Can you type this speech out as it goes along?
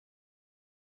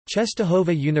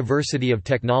Częstochowa University of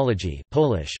Technology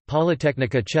Polish,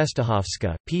 Politechnika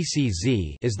Częstochowska,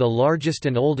 PCZ is the largest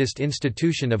and oldest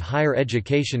institution of higher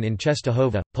education in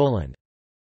Częstochowa, Poland.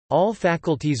 All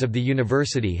faculties of the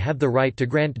university have the right to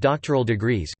grant doctoral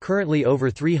degrees, currently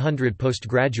over 300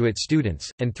 postgraduate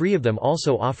students, and 3 of them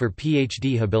also offer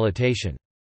PhD habilitation.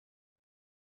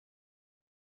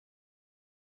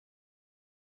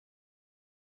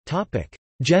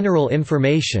 General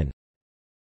information.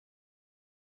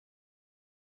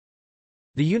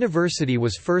 The university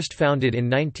was first founded in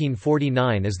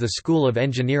 1949 as the School of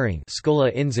Engineering Szkoła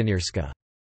Inżynierska.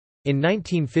 In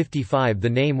 1955 the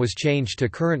name was changed to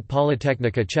current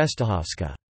Politechnika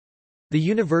Częstochowska. The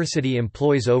university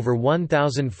employs over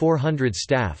 1,400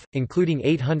 staff, including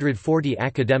 840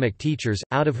 academic teachers,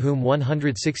 out of whom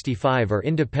 165 are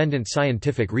independent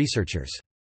scientific researchers.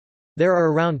 There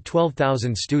are around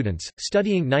 12,000 students,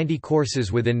 studying 90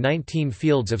 courses within 19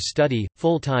 fields of study,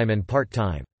 full-time and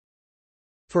part-time.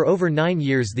 For over 9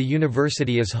 years the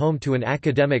university is home to an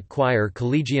academic choir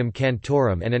Collegium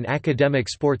Cantorum and an academic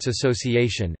sports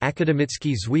association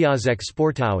Akademicki Związek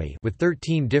Sportowy with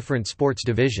 13 different sports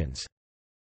divisions.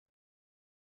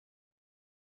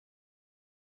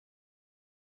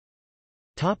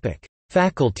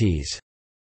 Faculties.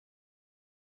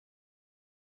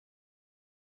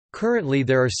 Currently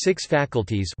there are 6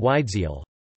 faculties: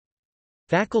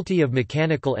 Faculty of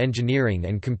Mechanical Engineering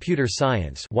and Computer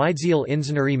Science Wydział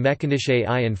Inżynierii Mechanicznej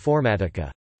I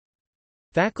Informatyka.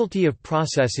 Faculty of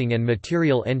Processing and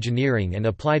Material Engineering and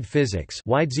Applied Physics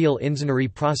Wydział Inżynierii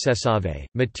Procesowej,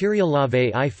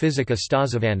 Materialowej I Fizyka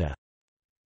Stosowana.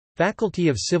 Faculty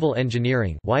of Civil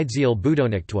Engineering Wydział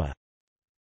Budownictwa.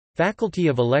 Faculty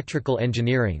of Electrical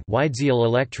Engineering Wydział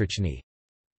Elektryczny.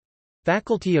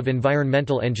 Faculty of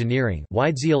Environmental Engineering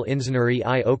Wydział Inżynierii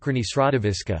I Ochrony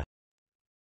Środowiska.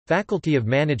 Faculty of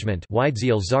Management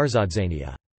Wydział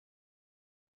Zarządzania.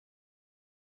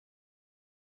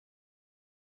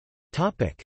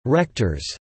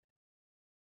 Rectors.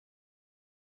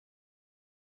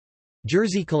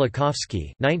 Jerzy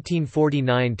Kolakowski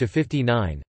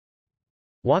 (1949–59),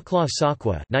 Wacław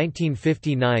Sokła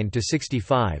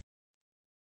 (1959–65),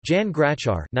 Jan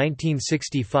Graczar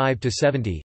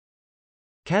 (1965–70),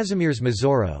 Kazimierz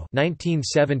Mazuro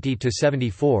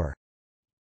 (1970–74),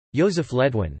 Józef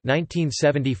Ledwin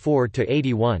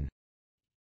 (1974–81),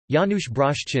 Janusz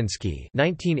Broszczynski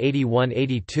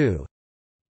 (1981–82),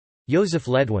 Józef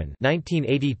Ledwin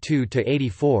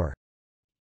 (1982–84),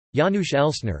 Janusz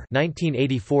Elsner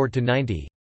 (1984–90),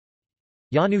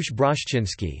 Janusz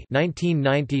Broszczynski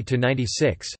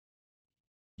 (1990–96),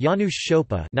 Janusz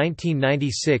Szopa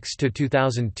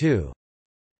 (1996–2002),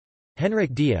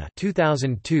 Henryk Dia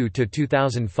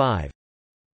 (2002–2005),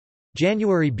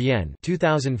 January Bien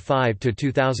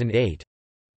 (2005–2008),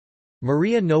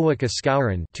 Maria Nowicka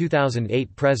Skowron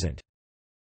 (2008–present).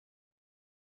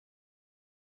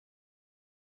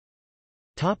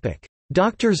 Topic: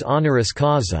 Doctors Honoris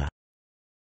Causa.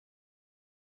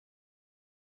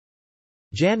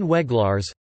 Jan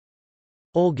Weglarz,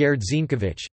 Olgierd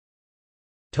Zienkiewicz,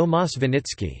 Tomasz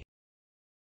Winicki.